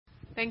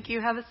Thank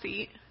you. Have a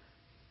seat.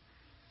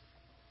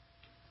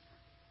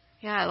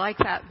 Yeah, I like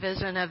that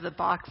vision of the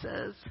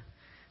boxes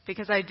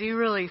because I do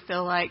really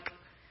feel like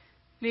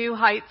New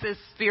Heights is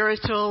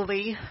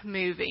spiritually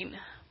moving.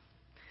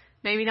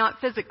 Maybe not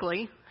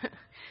physically,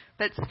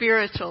 but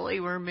spiritually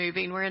we're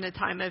moving. We're in a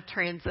time of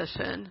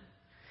transition,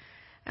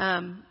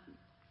 in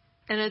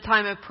a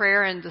time of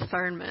prayer and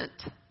discernment.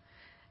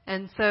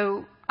 And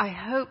so I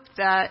hope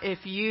that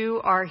if you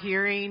are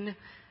hearing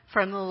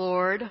from the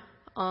Lord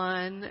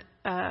on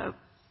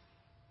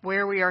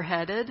where we are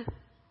headed,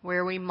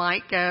 where we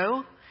might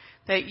go,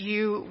 that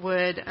you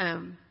would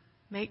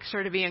make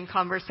sure to be in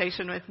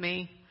conversation with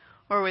me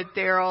or with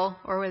Daryl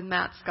or with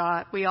Matt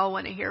Scott. We all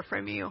want to hear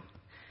from you.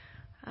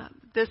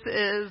 This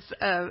is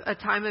a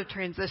time of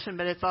transition,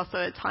 but it's also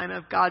a time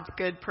of God's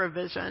good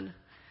provision.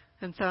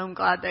 And so I'm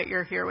glad that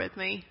you're here with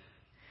me.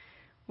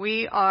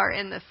 We are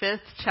in the 5th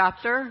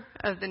chapter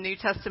of the New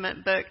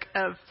Testament book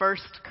of 1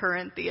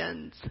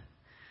 Corinthians.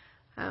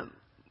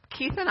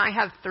 Keith and I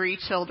have 3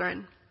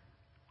 children.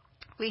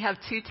 We have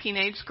 2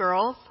 teenage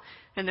girls,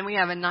 and then we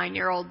have a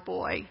 9-year-old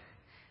boy.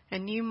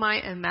 And you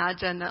might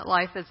imagine that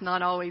life is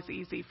not always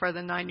easy for the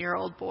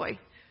 9-year-old boy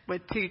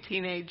with 2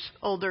 teenage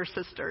older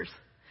sisters.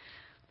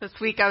 This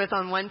week I was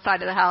on one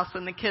side of the house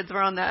and the kids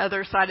were on the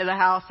other side of the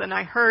house, and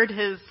I heard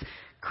his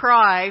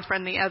cry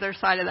from the other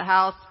side of the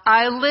house,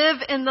 "I live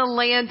in the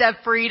land of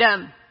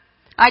freedom.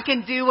 I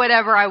can do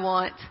whatever I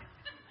want."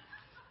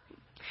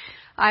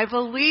 I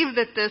believe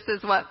that this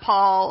is what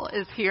Paul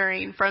is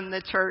hearing from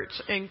the church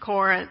in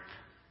Corinth.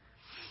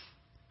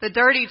 The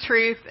dirty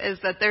truth is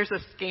that there's a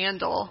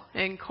scandal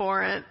in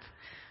Corinth.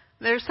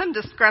 There's some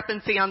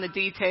discrepancy on the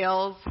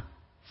details.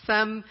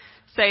 Some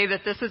say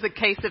that this is a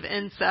case of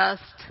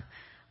incest,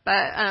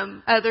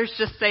 but others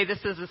just say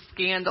this is a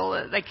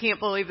scandal. They can't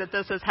believe that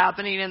this is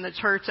happening in the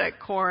church at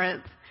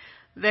Corinth.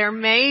 There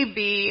may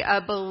be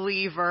a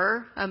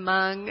believer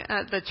among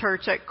the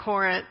church at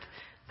Corinth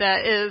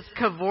that is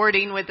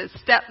cavorting with his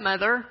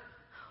stepmother,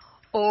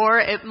 or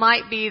it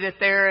might be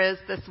that there is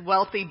this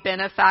wealthy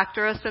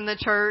benefactress in the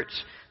church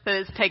that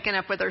is taken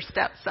up with her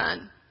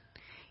stepson.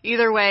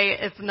 Either way,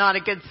 it's not a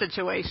good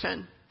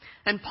situation.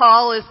 And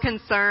Paul is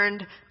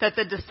concerned that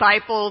the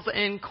disciples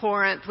in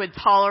Corinth would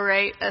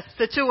tolerate a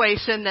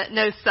situation that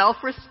no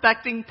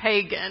self-respecting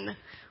pagan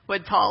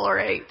would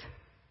tolerate.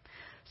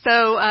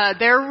 So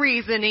their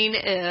reasoning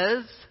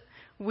is,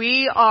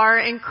 we are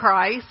in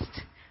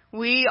Christ.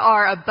 We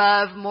are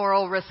above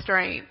moral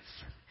restraints.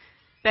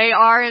 They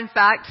are, in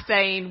fact,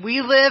 saying, we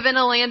live in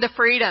a land of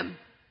freedom.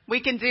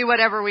 We can do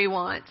whatever we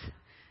want.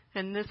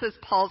 And this is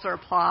Paul's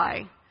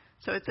reply.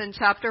 So it's in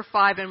chapter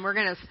 5, and we're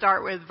going to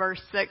start with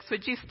verse 6.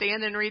 Would you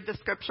stand and read the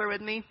scripture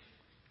with me?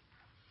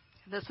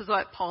 This is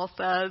what Paul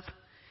says.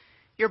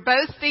 Your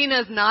boasting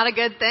is not a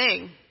good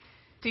thing.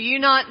 Do you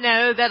not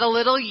know that a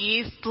little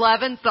yeast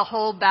leavens the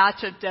whole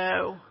batch of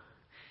dough?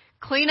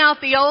 Clean out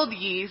the old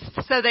yeast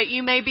so that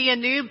you may be a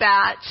new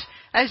batch,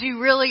 as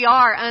you really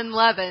are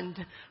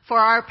unleavened. For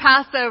our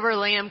Passover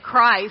lamb,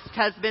 Christ,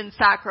 has been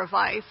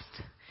sacrificed.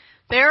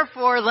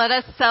 Therefore, let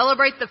us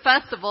celebrate the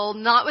festival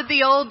not with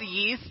the old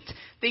yeast,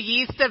 the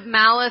yeast of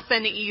malice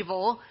and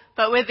evil,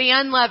 but with the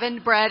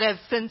unleavened bread of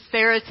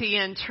sincerity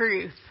and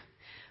truth.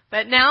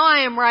 But now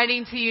I am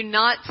writing to you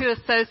not to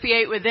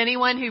associate with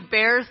anyone who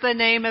bears the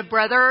name of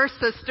brother or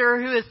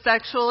sister who is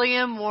sexually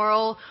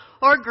immoral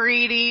or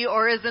greedy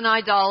or is an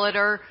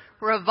idolater,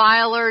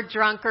 reviler,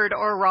 drunkard,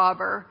 or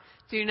robber.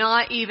 Do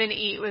not even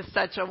eat with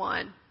such a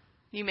one.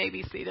 You may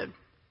be seated.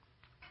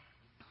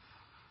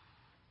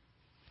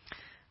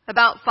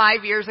 About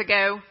 5 years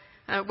ago,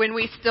 when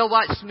we still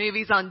watched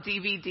movies on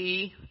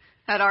DVD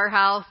at our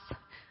house,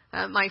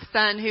 my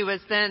son, who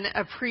was then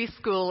a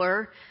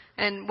preschooler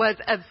and was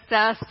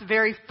obsessed,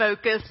 very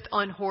focused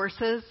on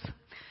horses,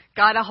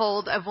 got a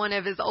hold of one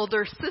of his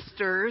older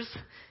sister's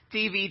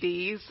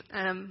DVDs.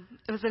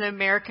 It was an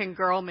American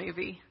Girl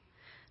movie.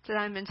 Did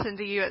I mention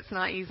to you it's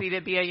not easy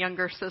to be a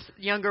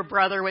younger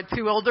brother with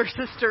 2 older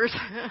sisters?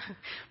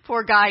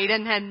 Poor guy,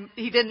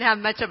 he didn't have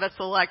much of a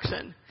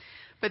selection.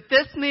 But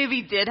this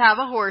movie did have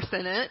a horse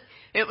in it.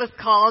 It was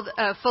called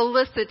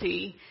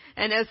Felicity.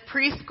 And as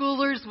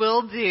preschoolers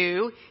will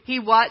do, he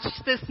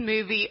watched this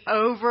movie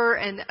over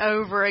and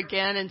over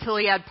again until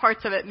he had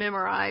parts of it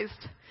memorized.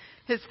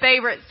 His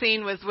favorite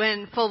scene was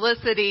when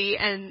Felicity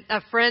and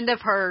a friend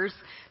of hers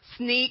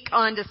sneak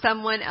onto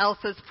someone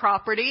else's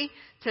property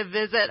to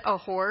visit a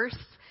horse.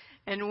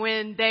 And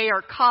when they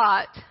are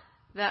caught,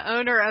 the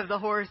owner of the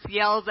horse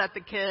yells at the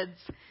kids,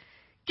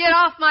 "Get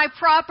off my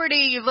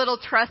property, you little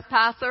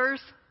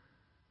trespassers."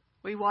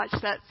 We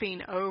watched that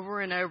scene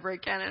over and over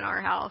again in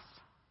our house.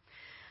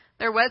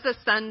 There was a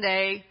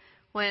Sunday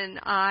when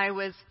I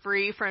was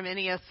free from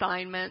any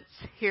assignments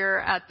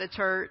here at the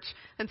church,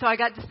 and so I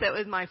got to sit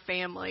with my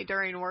family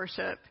during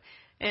worship.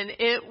 And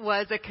it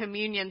was a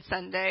communion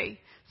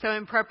Sunday. So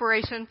in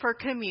preparation for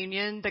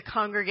communion, the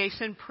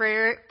congregation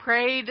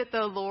prayed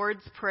the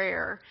Lord's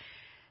Prayer.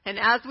 And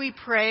as we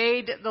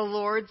prayed the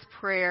Lord's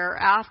Prayer,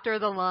 after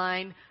the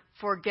line,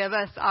 Forgive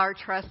us our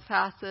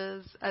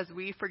trespasses as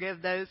we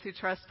forgive those who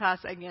trespass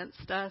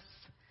against us.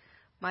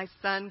 My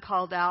son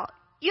called out,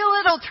 "You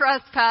little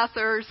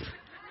trespassers."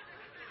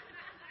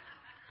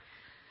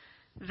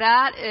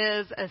 That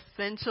is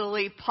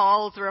essentially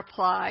Paul's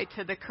reply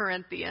to the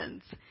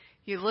Corinthians.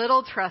 You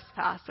little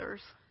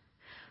trespassers.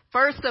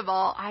 First of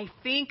all, I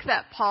think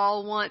that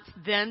Paul wants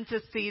them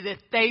to see that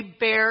they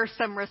bear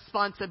some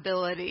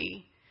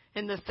responsibility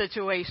in the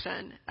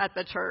situation at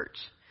the church.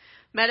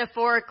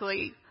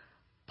 Metaphorically,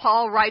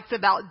 Paul writes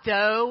about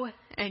dough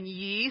and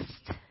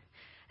yeast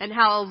and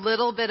how a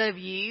little bit of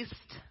yeast,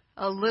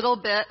 a little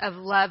bit of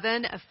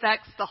leaven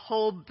affects the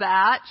whole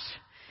batch.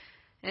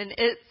 And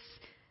it's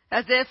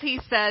as if he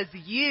says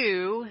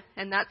you,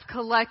 and that's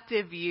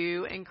collective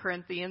you in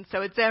Corinthians,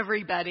 so it's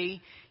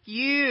everybody.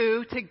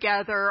 You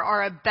together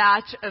are a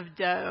batch of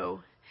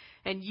dough,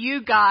 and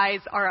you guys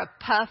are a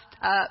puffed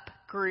up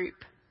group.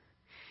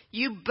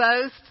 You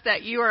boast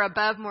that you are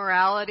above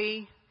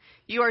morality.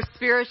 You are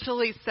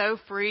spiritually so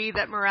free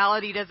that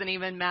morality doesn't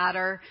even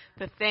matter.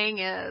 The thing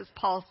is,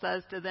 Paul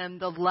says to them,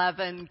 the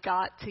leaven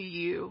got to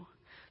you.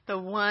 The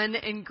one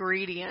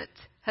ingredient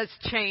has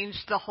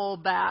changed the whole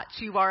batch.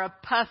 You are a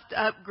puffed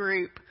up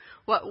group.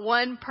 What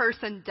one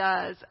person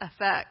does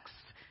affects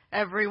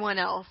everyone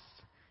else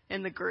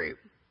in the group.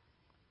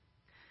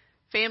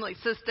 Family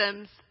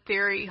systems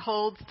theory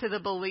holds to the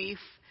belief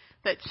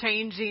that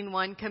changing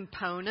one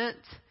component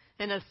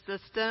in a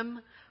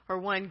system or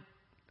one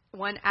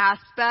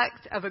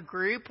aspect of a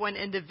group, one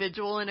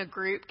individual in a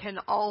group can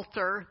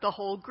alter the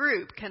whole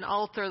group, can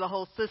alter the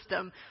whole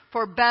system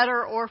for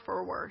better or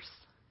for worse.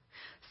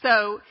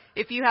 So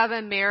if you have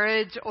a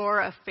marriage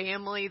or a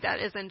family that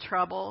is in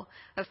trouble,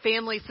 a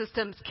family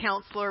systems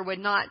counselor would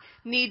not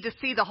need to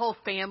see the whole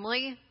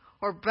family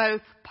or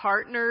both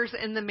partners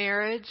in the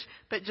marriage,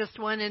 but just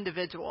one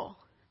individual.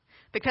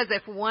 Because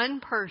if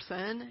one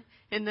person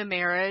in the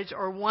marriage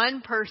or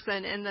one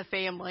person in the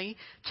family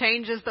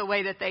changes the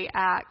way that they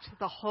act,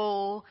 the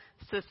whole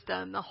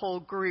system, the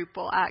whole group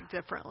will act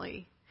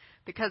differently.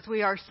 Because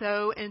we are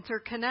so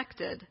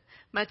interconnected.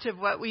 Much of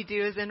what we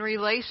do is in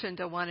relation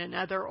to one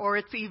another, or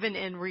it's even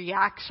in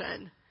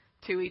reaction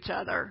to each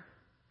other.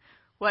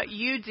 What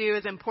you do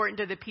is important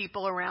to the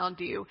people around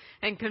you.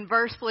 And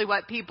conversely,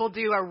 what people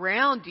do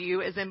around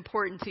you is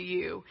important to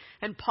you.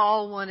 And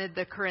Paul wanted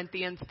the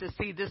Corinthians to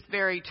see this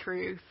very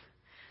truth,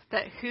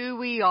 that who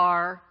we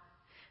are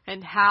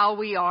and how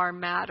we are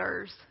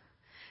matters.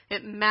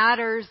 It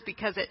matters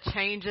because it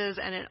changes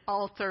and it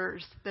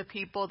alters the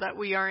people that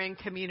we are in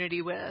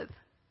community with.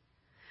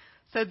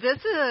 So this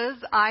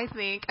is, I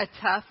think, a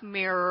tough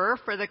mirror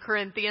for the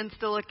Corinthians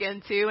to look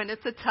into, and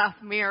it's a tough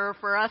mirror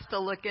for us to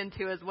look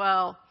into as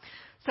well.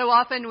 So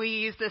often we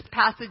use this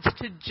passage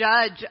to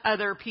judge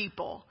other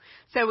people.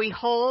 So we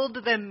hold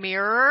the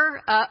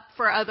mirror up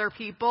for other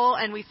people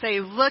and we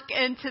say, look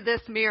into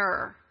this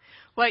mirror.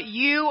 What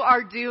you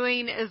are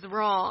doing is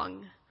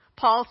wrong.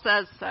 Paul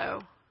says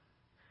so.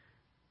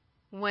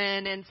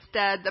 When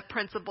instead the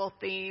principal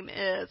theme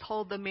is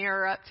hold the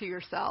mirror up to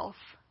yourself.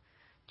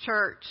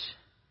 Church,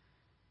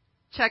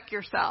 check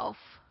yourself.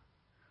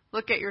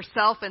 Look at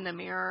yourself in the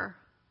mirror.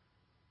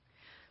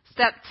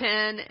 Step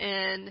 10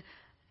 in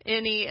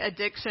any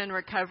addiction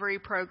recovery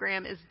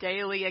program is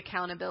daily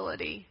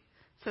accountability.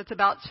 So it's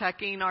about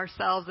checking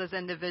ourselves as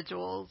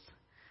individuals.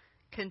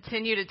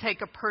 Continue to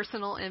take a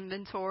personal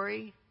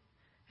inventory.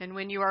 And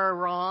when you are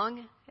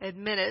wrong,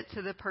 admit it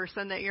to the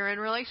person that you're in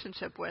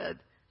relationship with,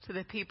 to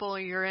the people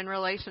you're in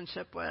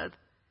relationship with.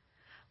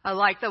 I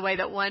like the way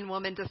that one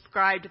woman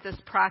described this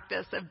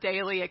practice of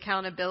daily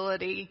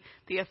accountability,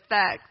 the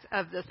effect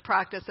of this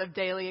practice of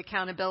daily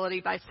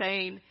accountability by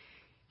saying,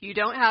 you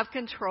don't have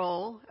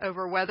control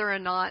over whether or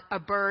not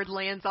a bird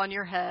lands on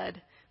your head,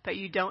 but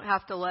you don't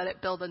have to let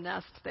it build a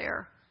nest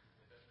there.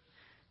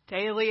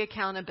 Daily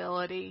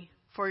accountability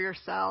for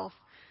yourself.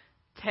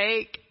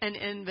 Take an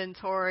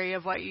inventory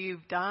of what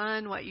you've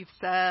done, what you've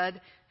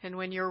said, and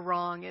when you're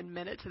wrong,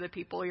 admit it to the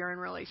people you're in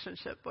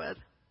relationship with.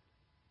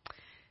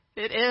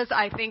 It is,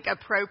 I think,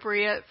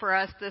 appropriate for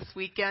us this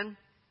weekend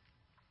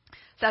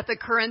that the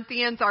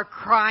Corinthians are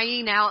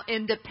crying out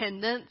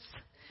independence.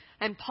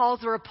 And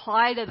Paul's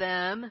reply to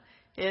them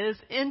is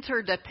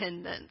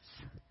interdependence.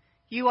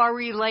 You are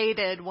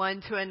related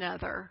one to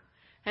another,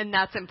 and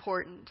that's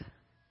important.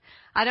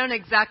 I don't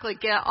exactly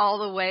get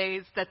all the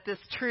ways that this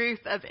truth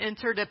of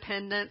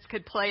interdependence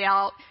could play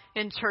out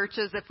in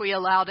churches if we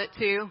allowed it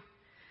to,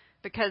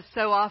 because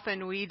so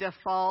often we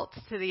default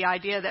to the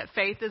idea that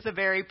faith is a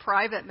very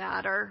private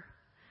matter,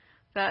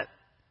 that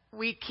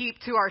we keep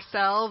to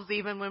ourselves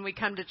even when we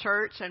come to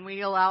church, and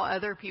we allow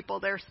other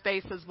people their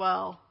space as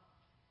well.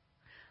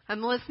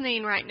 I'm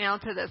listening right now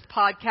to this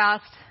podcast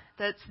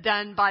that's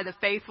done by the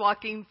Faith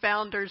Walking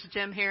founders,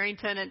 Jim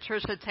Harrington and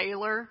Tricia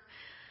Taylor,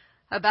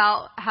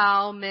 about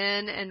how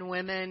men and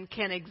women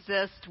can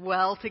exist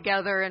well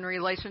together in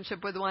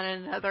relationship with one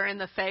another in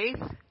the faith.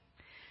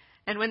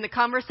 And when the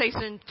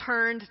conversation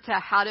turned to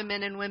how do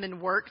men and women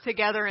work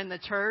together in the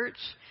church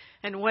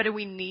and what do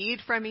we need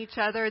from each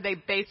other, they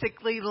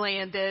basically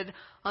landed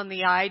on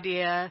the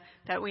idea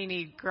that we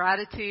need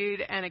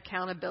gratitude and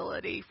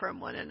accountability from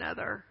one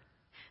another.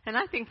 And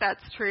I think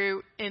that's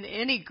true in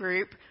any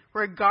group,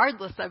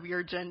 regardless of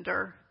your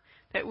gender,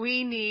 that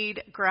we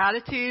need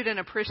gratitude and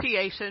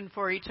appreciation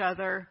for each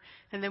other,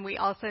 and then we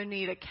also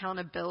need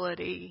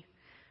accountability.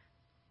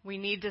 We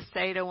need to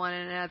say to one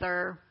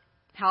another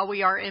how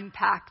we are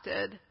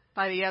impacted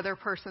by the other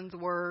person's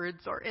words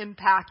or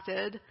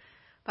impacted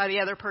by the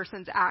other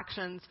person's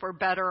actions, for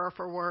better or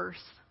for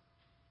worse.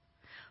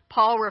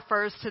 Paul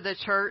refers to the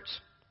church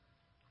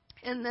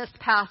in this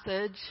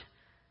passage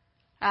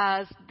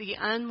as the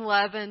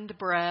unleavened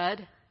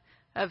bread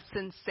of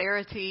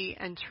sincerity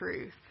and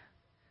truth.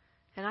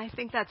 And I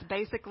think that's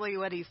basically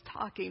what he's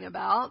talking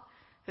about,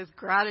 is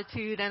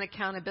gratitude and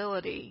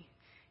accountability.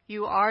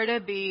 You are to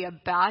be a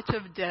batch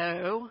of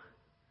dough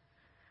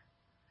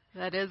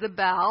that is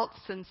about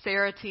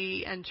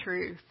sincerity and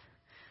truth.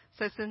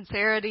 So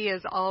sincerity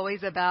is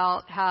always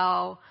about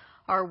how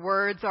our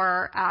words or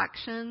our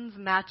actions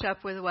match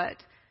up with what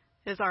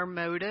is our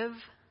motive.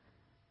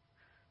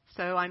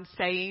 So I'm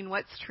saying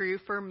what's true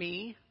for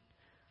me,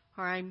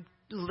 or I'm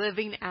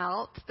living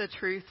out the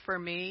truth for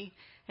me.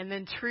 And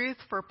then truth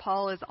for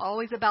Paul is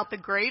always about the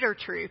greater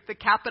truth, the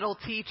capital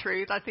T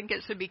truth. I think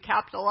it should be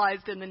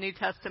capitalized in the New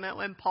Testament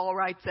when Paul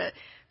writes it,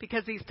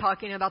 because he's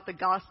talking about the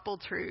gospel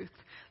truth,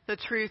 the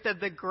truth of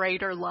the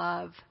greater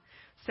love.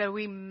 So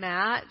we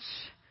match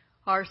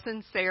our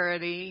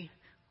sincerity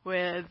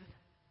with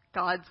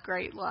God's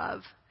great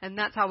love, and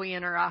that's how we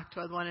interact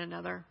with one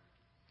another.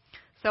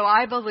 So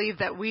I believe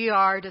that we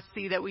are to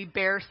see that we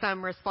bear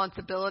some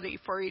responsibility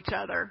for each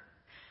other,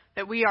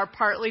 that we are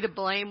partly to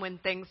blame when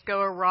things go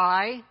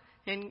awry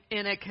in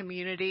a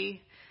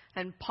community.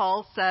 And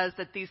Paul says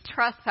that these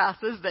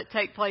trespasses that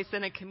take place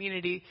in a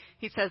community,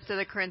 he says to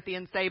the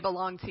Corinthians, they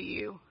belong to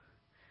you.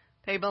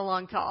 They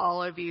belong to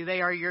all of you.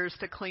 They are yours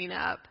to clean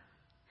up.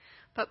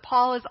 But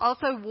Paul is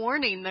also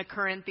warning the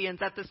Corinthians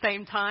at the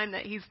same time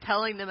that he's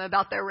telling them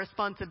about their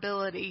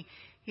responsibility.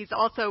 He's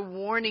also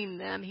warning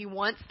them. He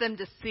wants them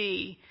to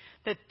see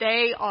that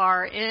they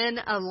are in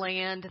a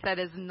land that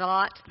is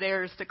not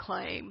theirs to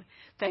claim.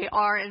 They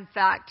are, in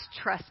fact,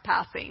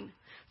 trespassing.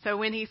 So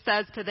when he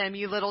says to them,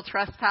 you little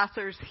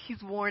trespassers,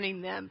 he's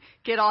warning them,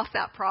 get off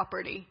that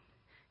property.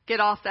 Get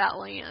off that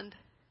land.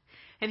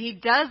 And he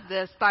does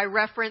this by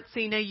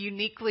referencing a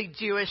uniquely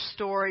Jewish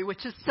story,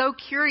 which is so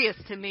curious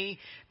to me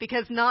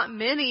because not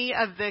many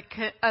of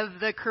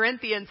the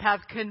Corinthians have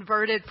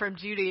converted from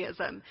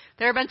Judaism.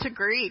 They're a bunch of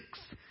Greeks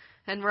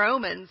and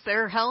Romans.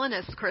 They're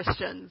Hellenist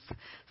Christians.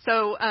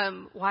 So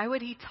why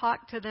would he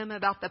talk to them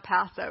about the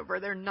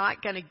Passover? They're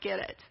not going to get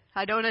it.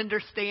 I don't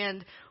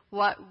understand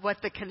what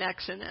the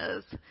connection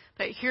is.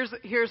 But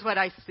here's what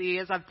I see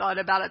as I've thought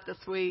about it this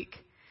week.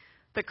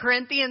 The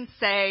Corinthians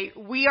say,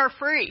 we are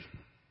free.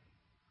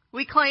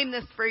 We claim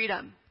this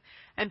freedom.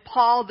 And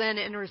Paul then,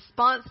 in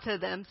response to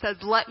them, says,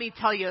 let me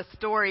tell you a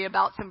story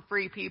about some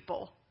free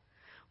people.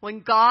 When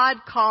God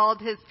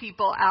called his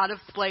people out of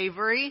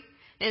slavery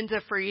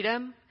into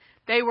freedom,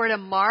 they were to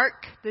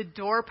mark the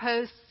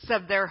doorposts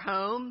of their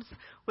homes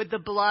with the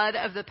blood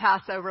of the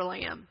Passover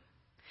lamb.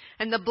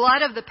 And the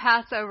blood of the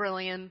Passover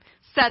lamb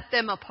set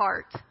them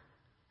apart.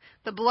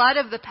 The blood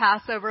of the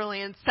Passover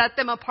lamb set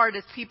them apart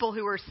as people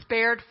who were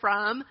spared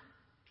from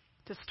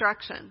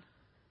destruction.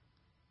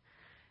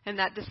 And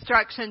that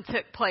destruction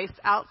took place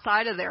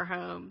outside of their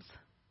homes.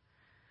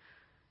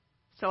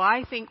 So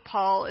I think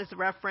Paul is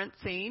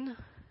referencing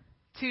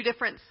two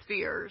different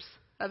spheres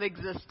of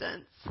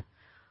existence.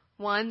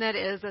 One that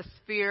is a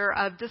sphere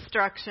of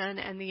destruction,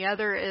 and the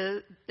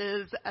other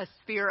is a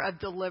sphere of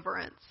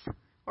deliverance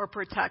or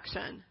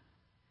protection.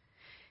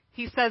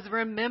 He says,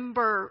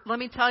 remember, let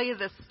me tell you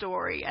this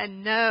story,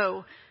 and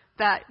know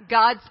that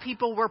God's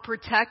people were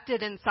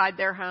protected inside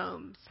their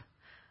homes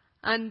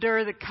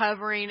under the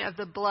covering of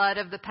the blood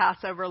of the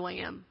Passover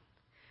lamb.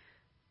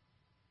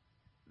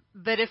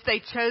 But if they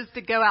chose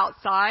to go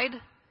outside,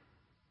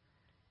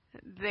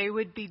 they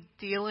would be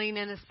dealing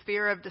in a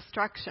sphere of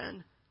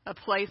destruction, a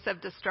place of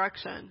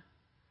destruction.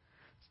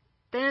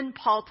 Then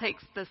Paul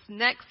takes this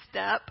next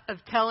step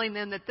of telling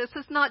them that this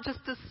is not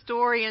just a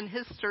story in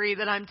history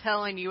that I'm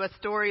telling you, a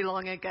story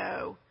long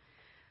ago.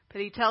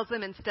 But he tells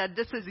them instead,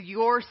 this is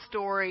your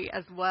story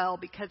as well,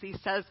 because he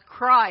says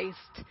Christ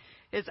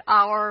is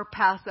our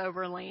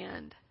Passover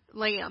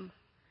lamb.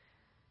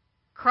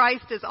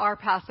 Christ is our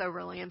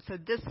Passover lamb. So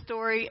this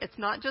story, it's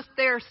not just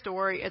their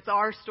story, it's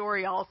our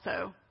story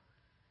also.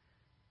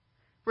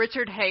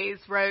 Richard Hayes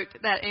wrote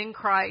that in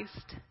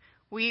Christ,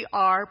 we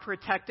are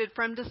protected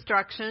from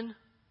destruction.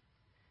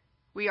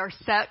 We are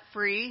set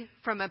free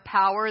from a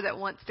power that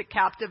wants to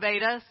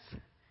captivate us.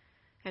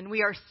 And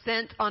we are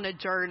sent on a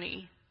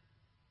journey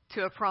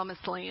to a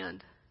promised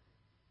land.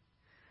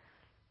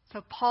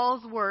 So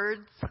Paul's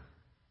words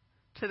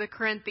to the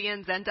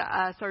Corinthians and to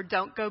us are,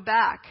 don't go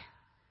back.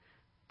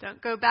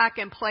 Don't go back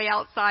and play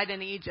outside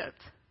in Egypt.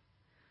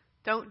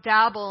 Don't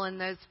dabble in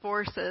those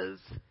forces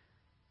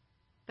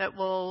that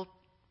will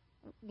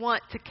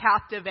want to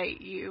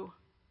captivate you.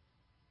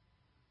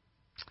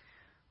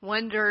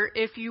 Wonder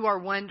if you are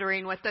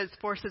wondering what those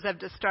forces of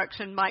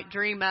destruction might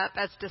dream up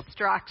as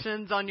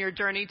distractions on your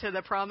journey to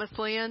the promised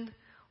land.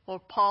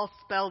 Well, Paul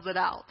spells it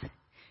out.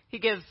 He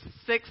gives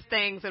 6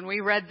 things, and we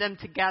read them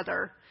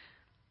together,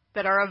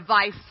 that are a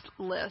vice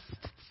list.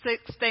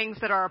 6 things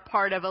that are a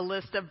part of a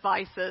list of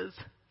vices.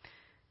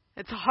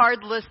 It's a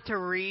hard list to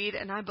read,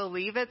 and I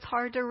believe it's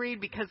hard to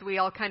read because we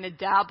all kind of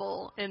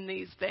dabble in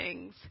these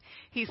things.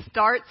 He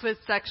starts with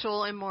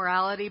sexual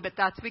immorality, but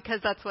that's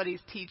because that's what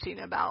he's teaching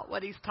about,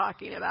 what he's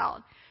talking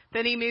about.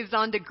 Then he moves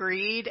on to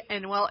greed,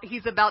 and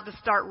he's about to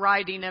start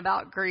writing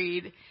about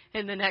greed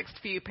in the next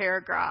few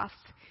paragraphs.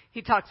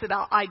 He talks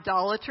about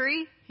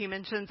idolatry. He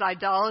mentions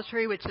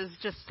idolatry, which is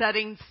just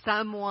setting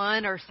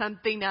someone or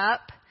something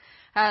up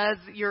as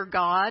your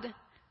God.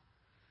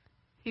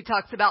 He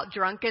talks about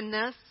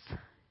drunkenness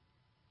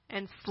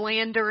and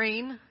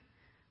slandering,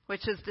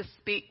 which is to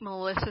speak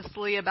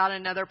maliciously about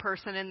another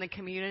person in the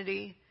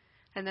community,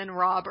 and then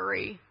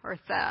robbery or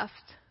theft.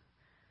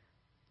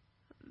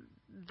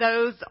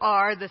 Those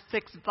are the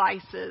 6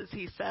 vices,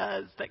 he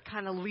says, that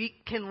kind of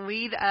can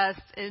lead us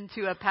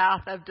into a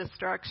path of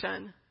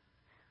destruction.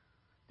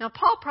 Now,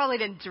 Paul probably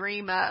didn't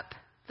dream up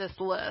this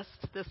list,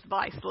 this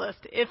vice list.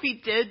 If he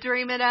did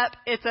dream it up,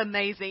 it's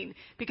amazing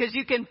because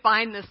you can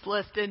find this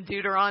list in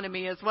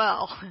Deuteronomy as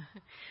well.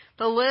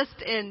 The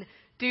list in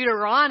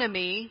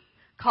Deuteronomy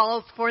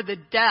calls for the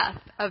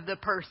death of the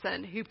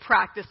person who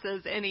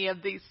practices any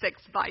of these 6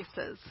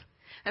 vices.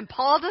 And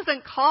Paul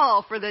doesn't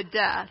call for the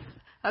death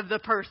of the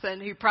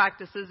person who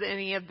practices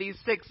any of these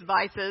 6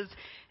 vices.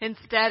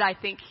 Instead, I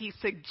think he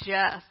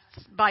suggests,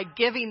 by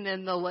giving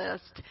them the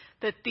list,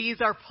 that these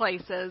are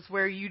places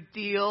where you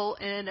deal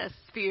in a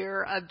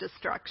sphere of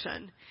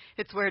destruction.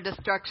 It's where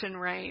destruction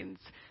reigns.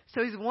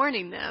 So he's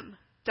warning them,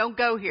 don't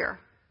go here.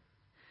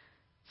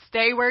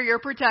 Stay where you're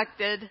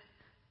protected.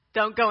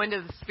 Don't go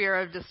into the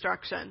sphere of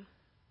destruction.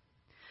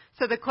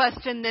 So the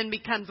question then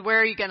becomes, where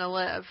are you going to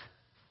live?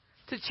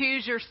 To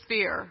choose your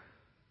sphere.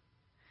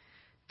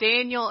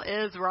 Daniel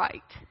is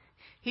right.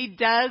 He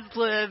does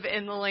live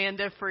in the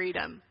land of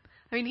freedom.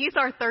 I mean, he's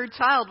our 3rd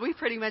child. We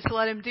pretty much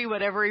let him do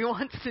whatever he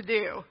wants to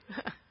do.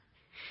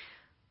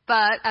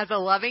 But as a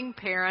loving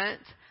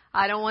parent,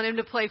 I don't want him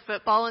to play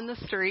football in the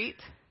street.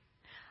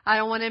 I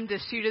don't want him to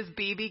shoot his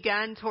BB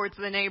gun towards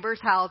the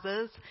neighbors'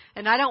 houses.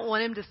 And I don't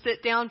want him to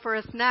sit down for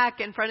a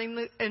snack in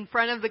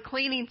front of the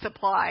cleaning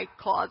supply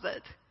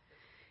closet.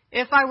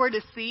 If I were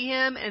to see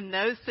him in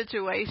those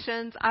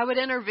situations, I would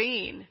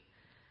intervene.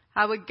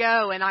 I would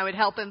go and I would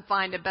help him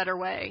find a better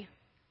way.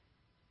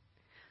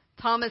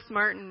 Thomas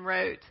Merton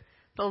wrote,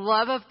 "The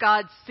love of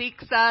God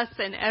seeks us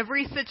in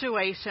every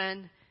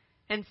situation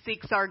and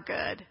seeks our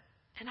good."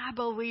 And I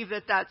believe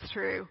that that's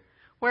true.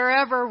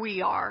 Wherever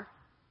we are,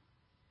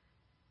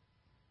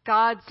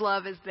 God's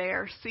love is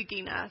there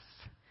seeking us,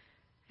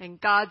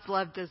 and God's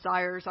love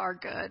desires our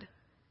good.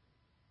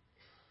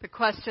 The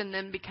question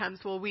then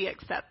becomes, will we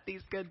accept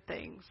these good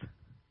things?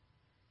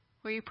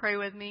 Will you pray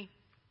with me?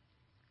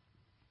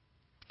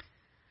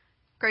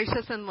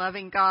 Gracious and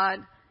loving God,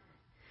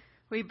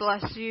 we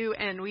bless you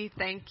and we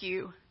thank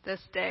you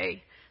this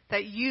day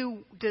that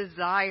you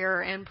desire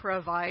and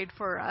provide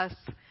for us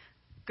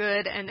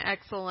good and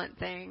excellent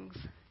things.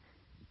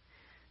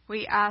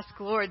 We ask,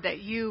 Lord,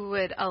 that you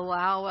would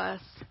allow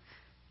us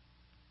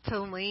to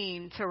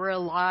lean, to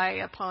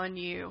rely upon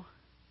you,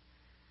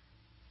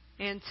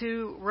 and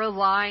to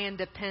rely and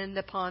depend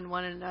upon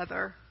one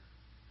another.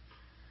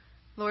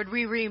 Lord,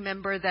 we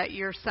remember that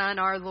your Son,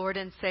 our Lord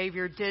and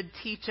Savior, did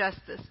teach us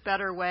this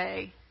better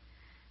way,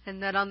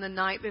 and that on the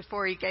night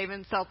before he gave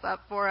himself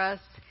up for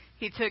us,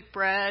 he took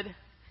bread,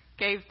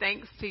 gave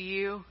thanks to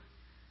you,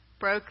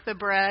 broke the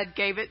bread,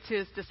 gave it to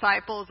his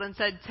disciples, and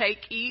said,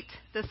 "Take, eat.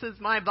 This is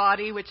my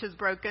body, which is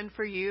broken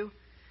for you.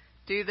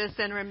 Do this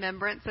in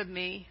remembrance of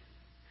me."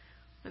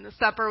 When the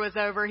supper was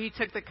over, he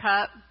took the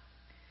cup,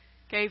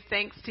 gave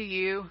thanks to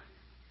you,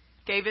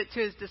 gave it to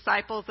his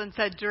disciples, and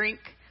said, "Drink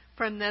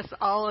from this,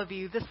 all of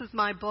you. This is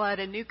my blood,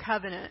 a new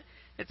covenant.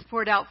 It's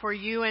poured out for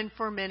you and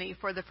for many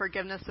for the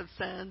forgiveness of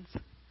sins."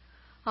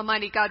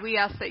 Almighty God, we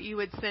ask that you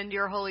would send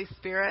your Holy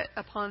Spirit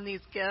upon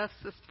these gifts,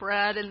 this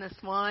bread and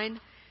this wine.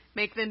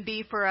 Make them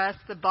be for us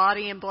the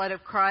body and blood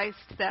of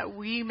Christ, that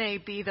we may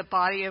be the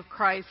body of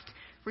Christ,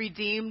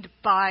 redeemed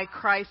by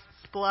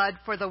Christ's blood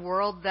for the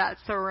world that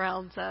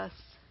surrounds us.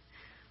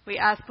 We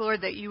ask,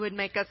 Lord, that you would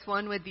make us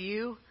one with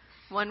you,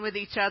 one with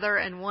each other,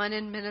 and one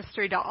in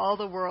ministry to all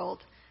the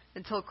world,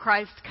 until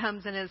Christ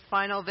comes in his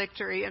final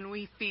victory and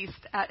we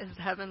feast at his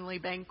heavenly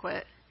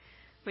banquet.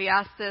 We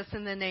ask this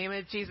in the name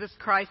of Jesus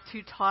Christ,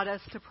 who taught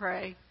us to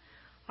pray.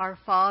 Our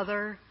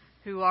Father,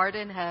 who art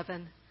in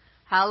heaven,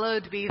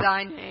 hallowed be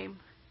thy name.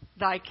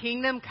 Thy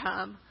kingdom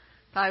come,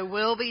 thy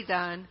will be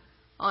done,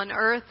 on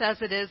earth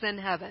as it is in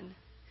heaven.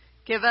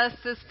 Give us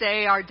this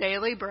day our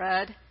daily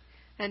bread,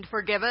 and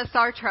forgive us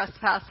our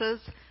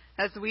trespasses,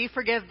 as we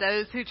forgive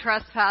those who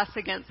trespass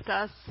against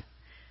us.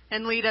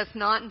 And lead us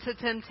not into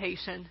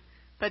temptation,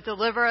 but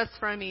deliver us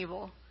from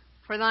evil.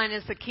 For thine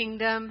is the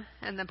kingdom,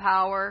 and the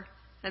power,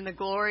 and the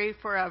glory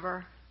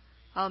forever.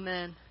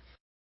 Amen.